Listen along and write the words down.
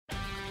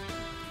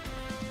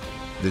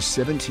The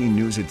 17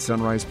 News at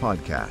Sunrise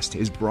podcast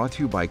is brought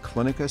to you by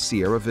Clinica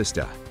Sierra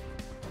Vista.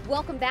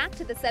 Welcome back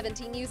to the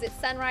 17 News at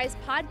Sunrise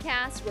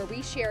podcast, where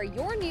we share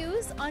your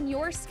news on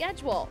your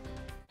schedule.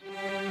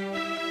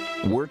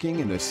 Working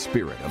in the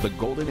spirit of the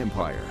Golden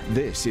Empire,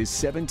 this is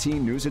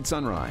 17 News at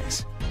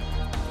Sunrise.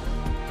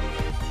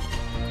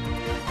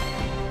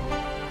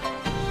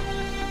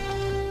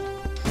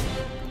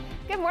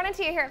 Good morning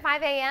to you here at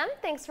 5 a.m.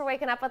 Thanks for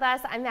waking up with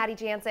us. I'm Maddie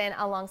Jansen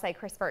alongside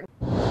Chris Burton.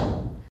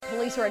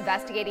 Police are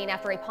investigating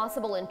after a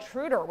possible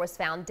intruder was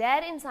found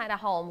dead inside a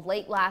home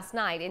late last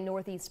night in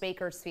Northeast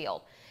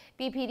Bakersfield.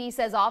 BPD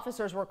says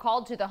officers were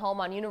called to the home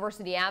on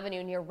University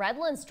Avenue near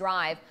Redlands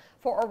Drive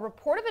for a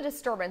report of a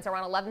disturbance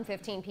around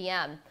 11:15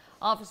 p.m.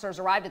 Officers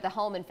arrived at the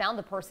home and found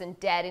the person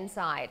dead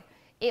inside.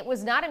 It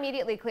was not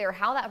immediately clear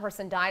how that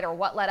person died or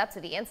what led up to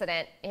the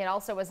incident. It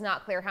also was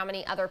not clear how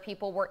many other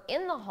people were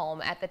in the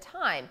home at the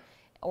time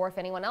or if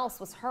anyone else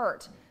was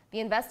hurt. The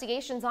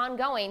investigation's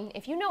ongoing.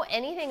 If you know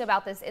anything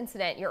about this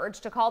incident, you're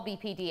urged to call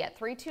BPD at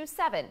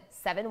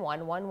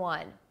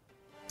 327-7111.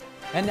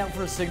 And now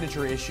for a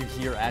signature issue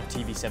here at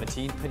TV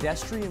 17,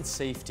 pedestrian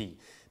safety.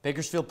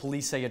 Bakersfield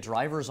police say a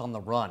driver is on the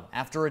run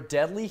after a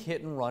deadly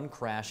hit-and-run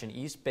crash in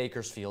East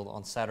Bakersfield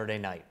on Saturday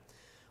night.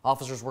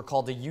 Officers were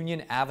called to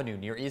Union Avenue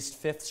near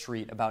East 5th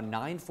Street about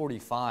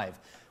 9:45.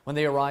 When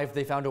they arrived,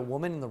 they found a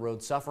woman in the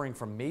road suffering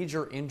from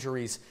major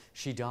injuries.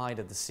 She died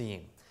at the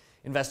scene.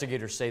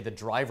 Investigators say the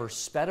driver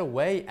sped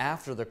away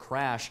after the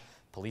crash,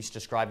 police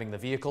describing the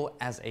vehicle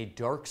as a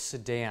dark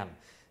sedan.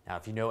 Now,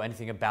 if you know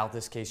anything about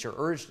this case,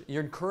 you're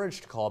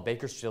encouraged to call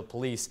Bakersfield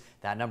Police.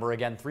 That number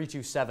again,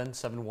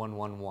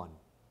 327-7111.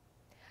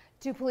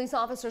 Two police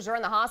officers are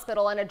in the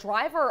hospital and a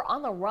driver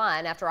on the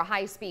run after a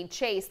high-speed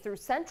chase through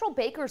central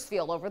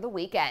Bakersfield over the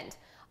weekend.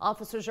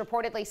 Officers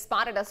reportedly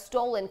spotted a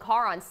stolen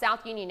car on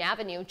South Union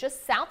Avenue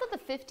just south of the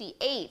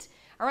 58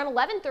 around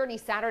 11:30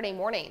 Saturday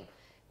morning.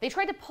 They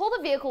tried to pull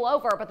the vehicle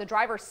over, but the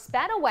driver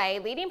sped away,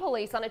 leading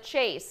police on a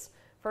chase.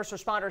 First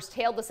responders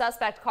tailed the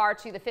suspect car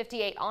to the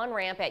 58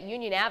 on-ramp at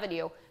Union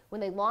Avenue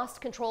when they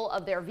lost control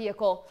of their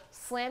vehicle,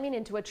 slamming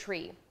into a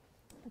tree.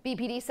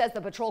 BPD says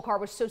the patrol car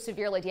was so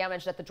severely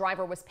damaged that the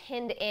driver was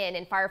pinned in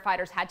and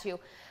firefighters had to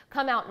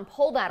come out and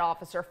pull that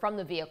officer from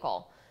the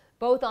vehicle.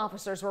 Both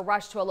officers were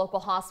rushed to a local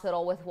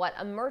hospital with what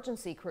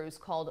emergency crews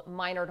called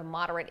minor to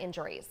moderate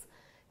injuries.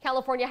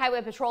 California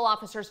Highway Patrol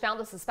officers found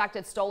the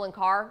suspected stolen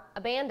car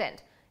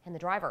abandoned and the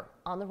driver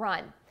on the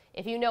run.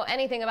 If you know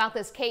anything about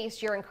this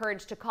case, you're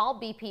encouraged to call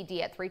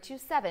BPD at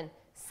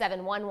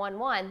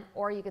 327-7111,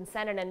 or you can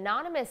send an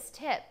anonymous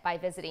tip by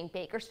visiting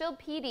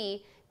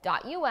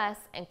bakersfieldpd.us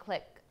and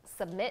click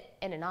Submit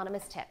an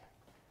Anonymous Tip.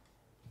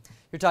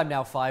 Your time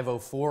now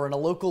 5:04, and a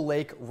local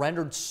lake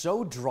rendered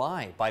so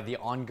dry by the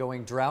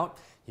ongoing drought,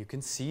 you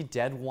can see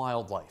dead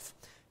wildlife.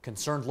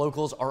 Concerned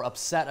locals are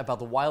upset about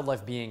the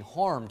wildlife being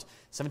harmed.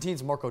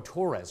 17's Marco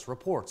Torres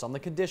reports on the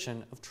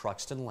condition of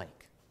Truxton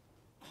Lake.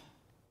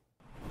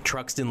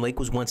 Truxton Lake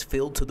was once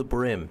filled to the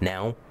brim.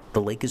 Now,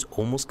 the lake is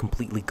almost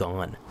completely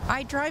gone.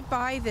 I drive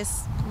by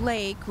this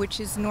lake,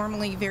 which is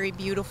normally very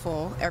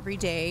beautiful, every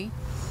day,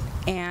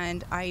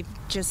 and I've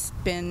just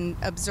been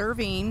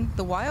observing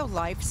the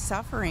wildlife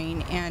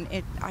suffering, and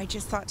I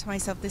just thought to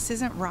myself, this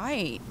isn't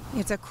right.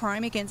 It's a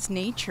crime against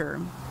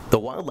nature. The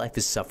wildlife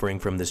is suffering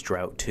from this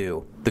drought,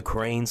 too. The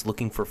cranes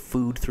looking for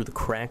food through the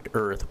cracked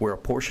earth where a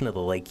portion of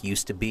the lake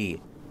used to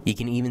be. You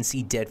can even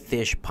see dead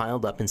fish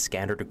piled up and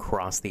scattered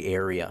across the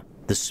area.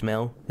 The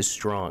smell is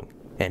strong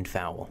and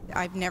foul.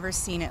 I've never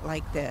seen it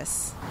like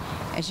this.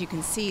 As you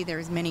can see,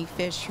 there's many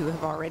fish who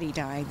have already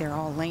died. They're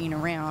all laying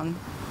around,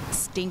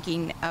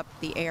 stinking up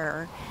the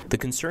air. The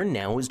concern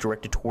now is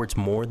directed towards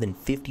more than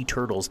 50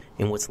 turtles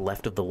in what's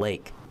left of the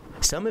lake.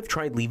 Some have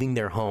tried leaving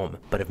their home,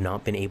 but have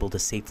not been able to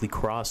safely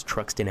cross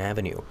Truxton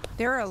Avenue.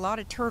 There are a lot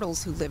of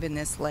turtles who live in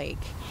this lake,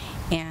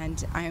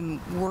 and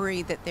I'm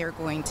worried that they're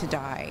going to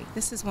die.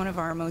 This is one of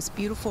our most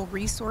beautiful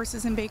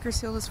resources in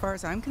Bakersfield as far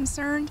as I'm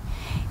concerned,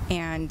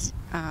 and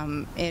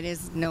it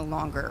is no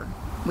longer.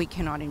 We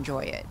cannot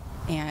enjoy it.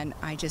 And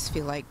I just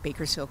feel like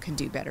Bakersfield can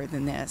do better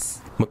than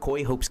this.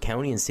 McCoy hopes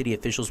county and city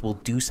officials will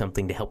do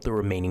something to help the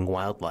remaining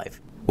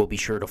wildlife. We'll be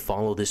sure to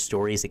follow this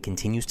story as it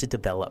continues to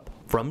develop.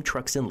 From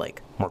Truxton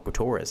Lake, Marco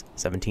Torres,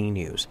 17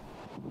 News.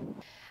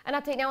 An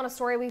update now on a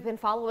story we've been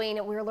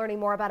following. We're learning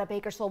more about a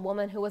Bakersfield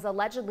woman who was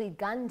allegedly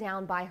gunned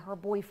down by her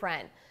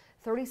boyfriend.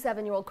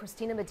 37-year-old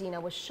Christina Medina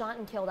was shot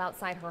and killed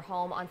outside her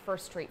home on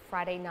 1st Street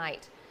Friday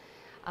night.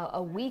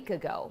 A week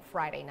ago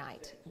Friday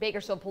night.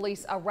 Bakersfield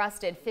police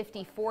arrested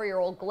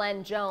 54-year-old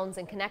Glenn Jones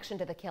in connection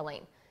to the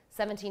killing.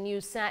 17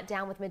 News sat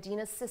down with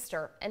Medina's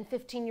sister and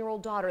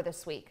 15-year-old daughter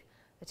this week.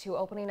 The two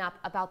opening up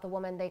about the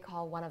woman they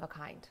call one of a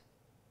kind.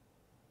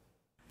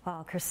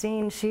 Wow,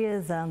 Christine, she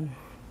is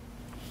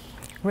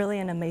really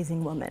an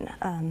amazing woman.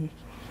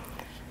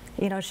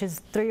 You know, she's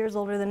 3 years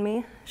older than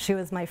me. She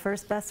was my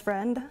first best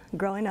friend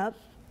growing up.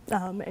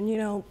 And you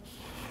know,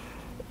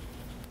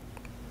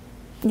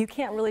 you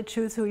can't really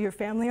choose who your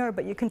family are,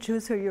 but you can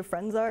choose who your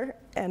friends are.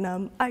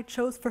 and I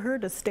chose for her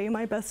to stay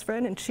my best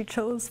friend, and she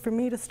chose for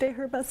me to stay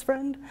her best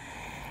friend,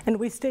 and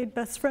we stayed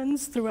best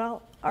friends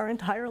throughout our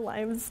entire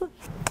lives.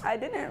 I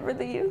didn't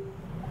really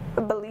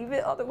believe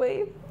it all the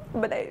way,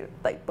 but I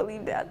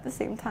believed it at the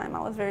same time.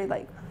 I was very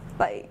like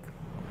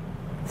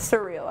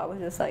surreal. I was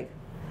just like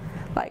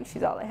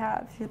she's all I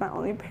have. She's my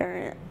only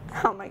parent.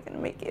 How am I going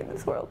to make it in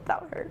this world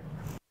without her?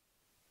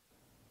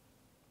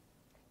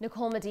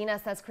 Nicole Medina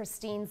says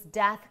Christine's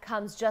death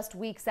comes just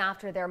weeks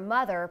after their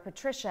mother,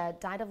 Patricia,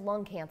 died of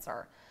lung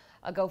cancer.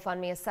 A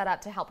GoFundMe is set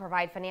up to help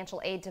provide financial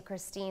aid to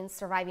Christine's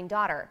surviving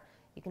daughter.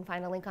 You can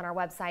find a link on our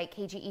website,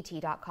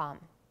 kget.com.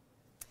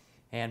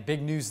 And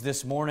big news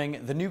this morning,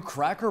 the new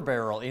Cracker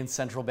Barrel in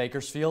Central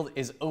Bakersfield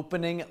is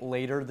opening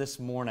later this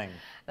morning.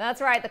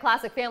 That's right. The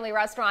classic family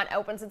restaurant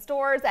opens its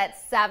doors at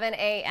 7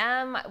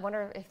 a.m. I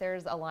wonder if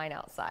there's a line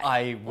outside.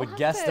 I would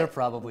guess there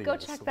probably is. Go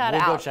check that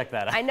out. We'll go check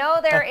that out. I know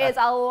there is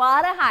a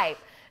lot of hype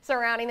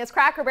surrounding this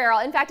Cracker Barrel.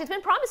 In fact, it's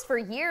been promised for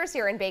years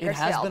here in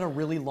Bakersfield. It has been a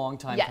really long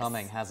time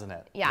coming, hasn't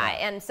it? Yeah,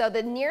 and so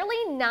the nearly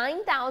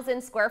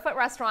 9,000 square foot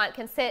restaurant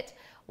can sit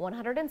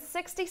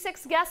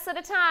 166 guests at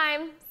a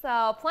time,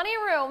 so plenty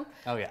of room.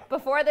 Oh yeah.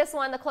 Before this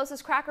one, the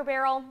closest Cracker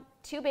Barrel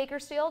to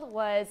Bakersfield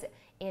was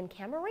in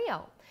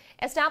Camarillo.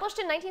 Established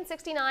in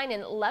 1969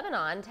 in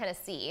Lebanon,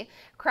 Tennessee,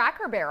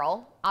 Cracker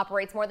Barrel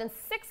operates more than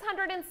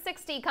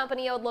 660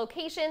 company-owned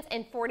locations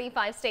in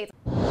 45 states.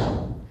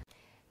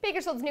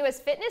 Bakersfield's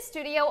newest fitness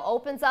studio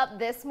opens up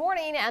this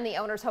morning, and the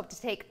owners hope to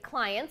take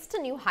clients to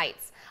new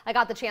heights. I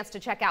got the chance to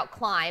check out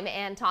Climb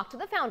and talk to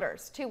the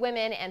founders, two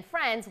women and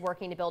friends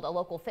working to build a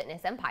local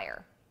fitness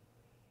empire.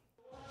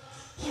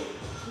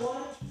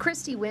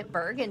 Christy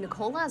Whitberg and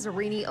Nicole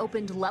Lazzarini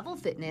opened Level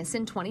Fitness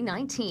in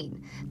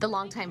 2019. The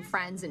longtime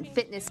friends and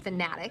fitness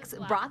fanatics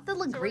brought the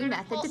Legree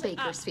method to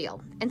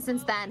Bakersfield, and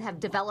since then have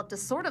developed a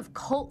sort of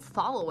cult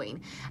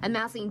following,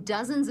 amassing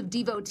dozens of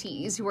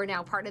devotees who are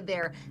now part of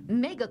their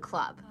mega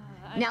club.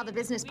 Now the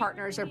business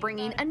partners are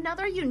bringing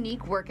another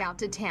unique workout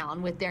to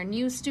town with their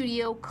new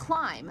studio,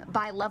 Climb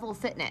by Level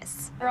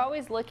Fitness. We're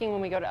always looking when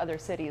we go to other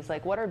cities,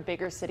 like what are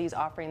bigger cities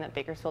offering that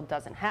Bakersfield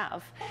doesn't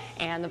have?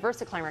 And the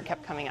VersaClimber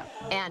kept coming up.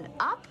 And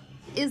up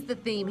is the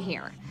theme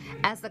here.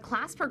 As the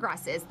class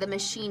progresses, the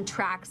machine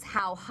tracks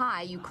how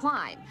high you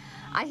climb.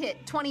 I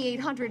hit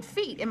 2,800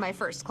 feet in my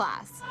first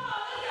class.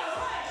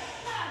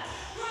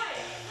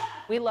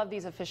 We love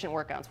these efficient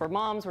workouts. We're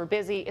moms, we're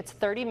busy. It's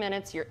 30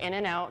 minutes, you're in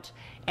and out,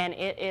 and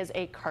it is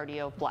a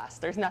cardio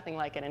blast. There's nothing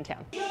like it in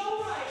town.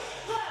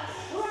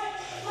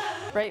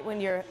 Right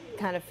when you're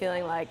kind of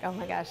feeling like, oh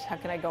my gosh, how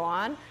can I go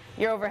on?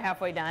 You're over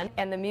halfway done,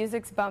 and the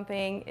music's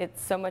bumping. It's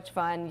so much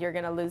fun. You're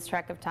going to lose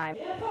track of time.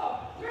 4,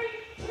 3,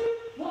 2,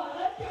 1,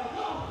 let's go.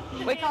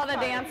 We call it a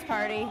dance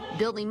party.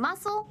 Building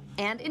muscle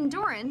and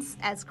endurance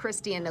as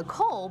Christy and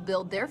Nicole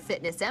build their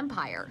fitness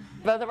empire.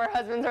 Both of our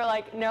husbands are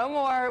like, no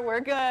more, we're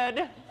good.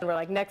 And we're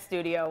like, next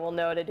studio will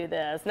know to do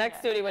this. Next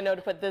studio will know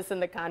to put this in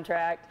the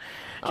contract.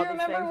 Do you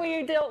remember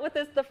we dealt with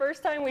this the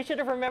first time? We should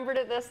have remembered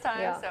it this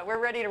time. Yeah. So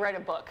we're ready to write a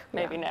book,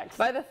 maybe next.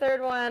 By the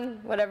third one,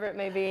 whatever it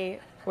may be,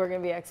 we're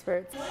going to be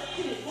experts.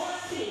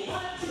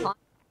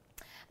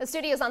 The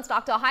studio is on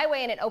Stockdale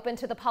Highway, and it opened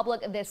to the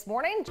public this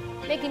morning.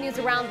 Making news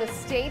around the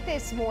state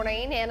this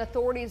morning, and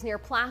authorities near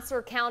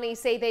Placer County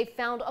say they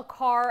found a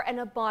car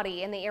and a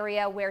body in the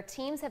area where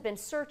teams have been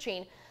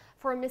searching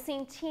for a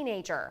missing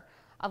teenager.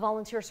 A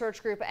volunteer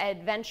search group,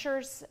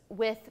 Adventures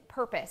with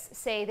Purpose,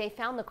 say they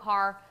found the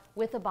car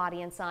with a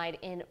body inside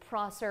in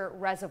Prosser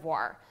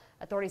Reservoir.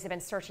 Authorities have been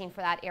searching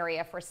for that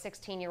area for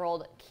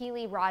 16-year-old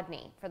Keely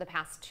Rodney for the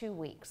past 2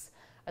 weeks.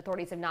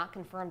 Authorities have not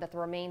confirmed that the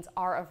remains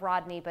are of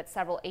Rodney, but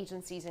several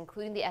agencies,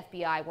 including the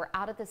FBI, were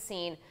out at the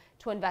scene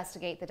to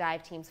investigate the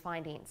dive team's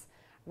findings.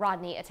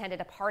 Rodney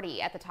attended a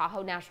party at the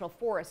Tahoe National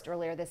Forest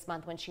earlier this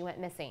month when she went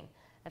missing.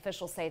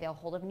 Officials say they'll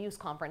hold a news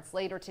conference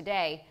later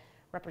today.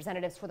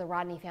 Representatives for the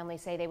Rodney family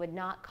say they would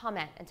not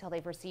comment until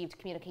they've received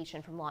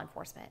communication from law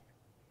enforcement.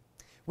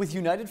 With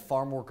United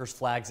Farm Workers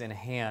flags in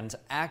hand,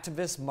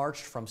 activists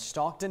marched from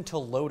Stockton to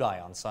Lodi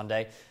on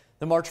Sunday.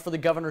 The March for the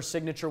Governor's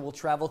Signature will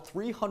travel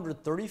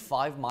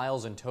 335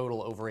 miles in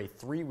total over a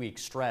 3-week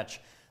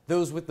stretch.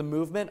 Those with the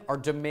movement are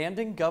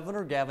demanding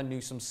Governor Gavin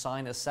Newsom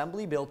sign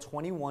Assembly Bill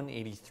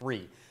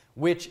 2183,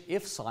 which,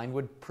 if signed,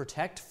 would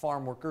protect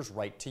farm workers'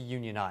 right to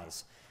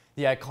unionize.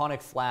 The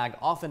iconic flag,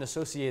 often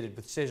associated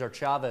with Cesar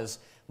Chavez,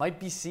 might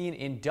be seen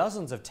in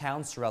dozens of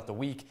towns throughout the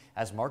week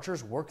as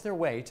marchers work their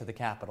way to the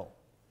Capitol.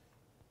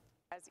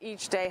 As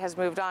each day has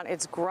moved on,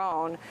 it's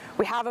grown.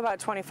 We have about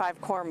 25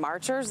 core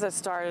marchers that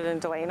started in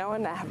Delano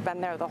and have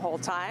been there the whole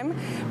time.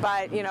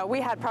 But, you know,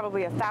 we had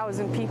probably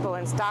 1,000 people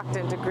in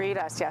Stockton to greet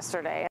us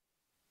yesterday.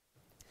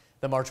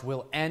 The march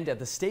will end at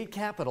the state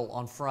capitol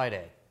on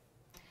Friday.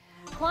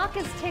 Clock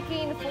is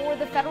ticking for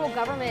the federal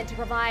government to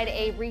provide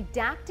a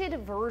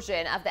redacted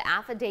version of the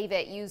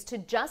affidavit used to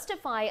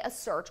justify a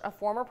search of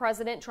former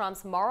President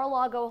Trump's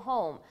Mar-a-Lago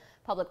home.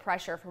 Public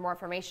pressure for more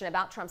information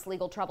about Trump's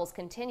legal troubles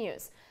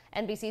continues.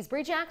 NBC's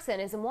Bree Jackson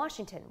is in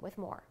Washington with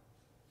more.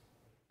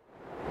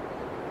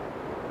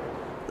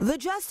 The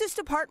Justice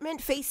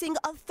Department facing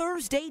a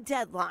Thursday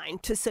deadline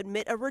to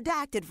submit a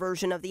redacted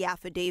version of the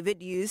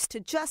affidavit used to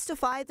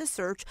justify the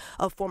search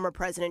of former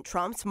President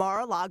Trump's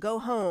Mar-a-Lago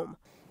home.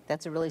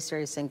 That's a really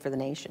serious thing for the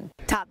nation.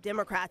 Top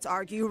Democrats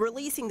argue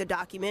releasing the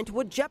document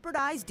would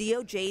jeopardize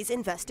DOJ's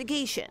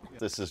investigation.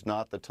 This is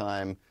not the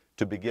time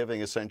to be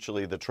giving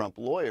essentially the Trump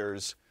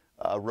lawyers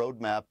a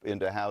roadmap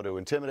into how to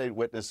intimidate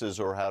witnesses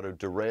or how to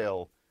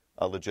derail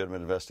a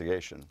legitimate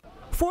investigation.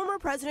 Former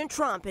President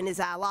Trump and his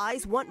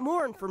allies want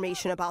more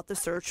information about the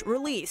search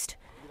released.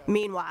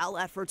 Meanwhile,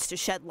 efforts to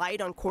shed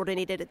light on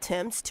coordinated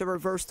attempts to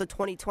reverse the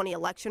 2020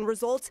 election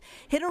results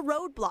hit a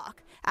roadblock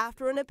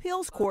after an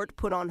appeals court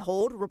put on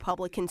hold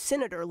Republican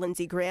Senator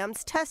Lindsey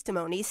Graham's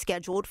testimony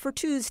scheduled for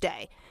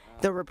Tuesday.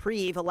 The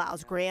reprieve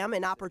allows Graham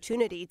an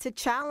opportunity to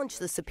challenge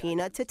the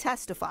subpoena to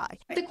testify.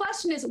 The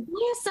question is,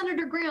 why is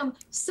Senator Graham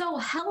so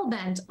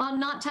hell-bent on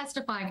not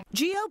testifying?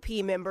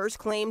 GOP members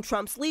claim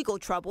Trump's legal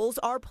troubles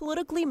are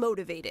politically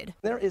motivated.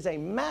 There is a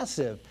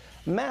massive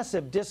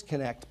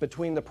disconnect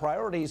between the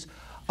priorities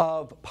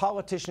of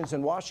politicians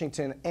in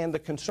Washington and the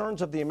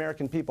concerns of the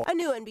American people. A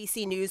new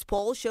NBC News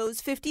poll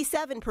shows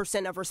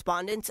 57% of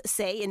respondents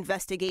say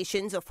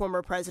investigations of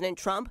former President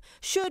Trump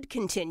should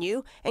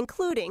continue,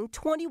 including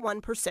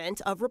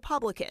 21% of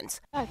Republicans.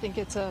 I think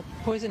it's a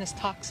poisonous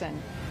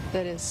toxin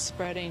that is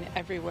spreading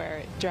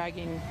everywhere,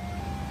 dragging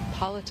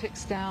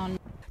politics down.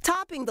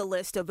 Topping the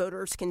list of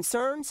voters'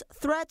 concerns,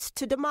 threats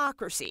to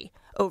democracy,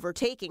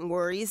 overtaking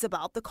worries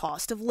about the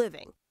cost of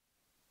living.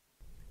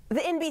 The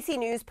NBC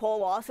News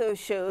poll also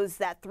shows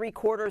that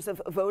 3/4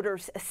 of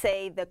voters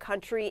say the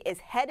country is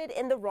headed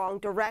in the wrong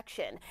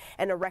direction,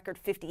 and a record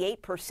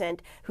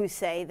 58% who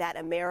say that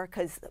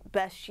America's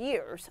best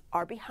years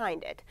are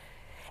behind it.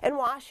 In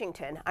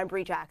Washington, I'm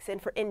Bree Jackson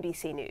for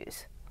NBC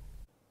News.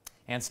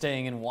 And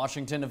staying in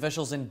Washington,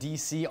 officials in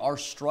D.C. are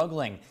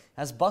struggling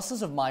as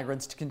buses of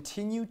migrants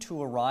continue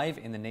to arrive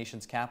in the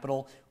nation's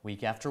capital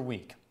week after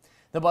week.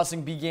 The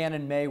busing began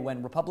in May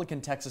when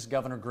Republican Texas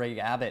Governor Greg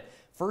Abbott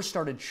first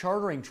started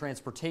chartering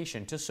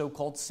transportation to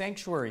so-called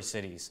sanctuary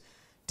cities.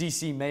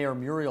 D.C. Mayor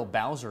Muriel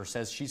Bowser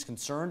says she's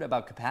concerned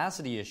about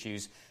capacity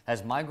issues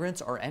as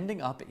migrants are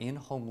ending up in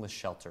homeless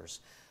shelters.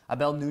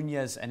 Abel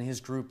Nunez and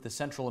his group, the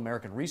Central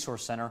American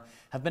Resource Center,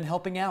 have been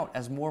helping out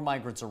as more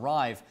migrants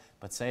arrive,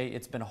 but say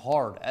it's been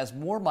hard as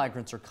more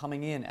migrants are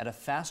coming in at a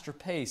faster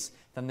pace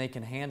than they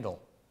can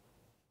handle.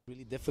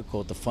 Really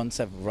difficult. The funds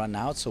have run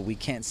out, so we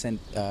can't send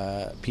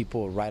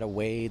people right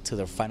away to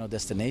their final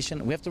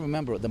destination. We have to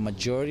remember the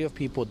majority of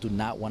people do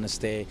not want to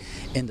stay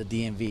in the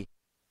DMV.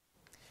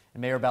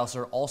 And Mayor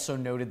Bowser also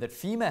noted that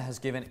FEMA has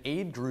given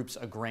aid groups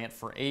a grant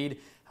for aid.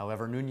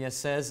 However, Nunez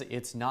says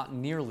it's not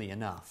nearly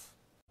enough.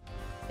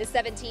 The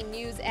 17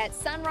 News at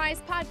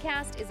Sunrise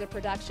podcast is a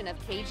production of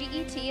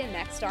KGET and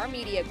Nexstar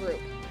Media Group.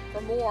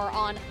 For more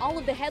on all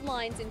of the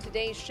headlines in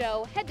today's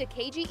show, head to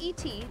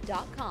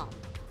kget.com.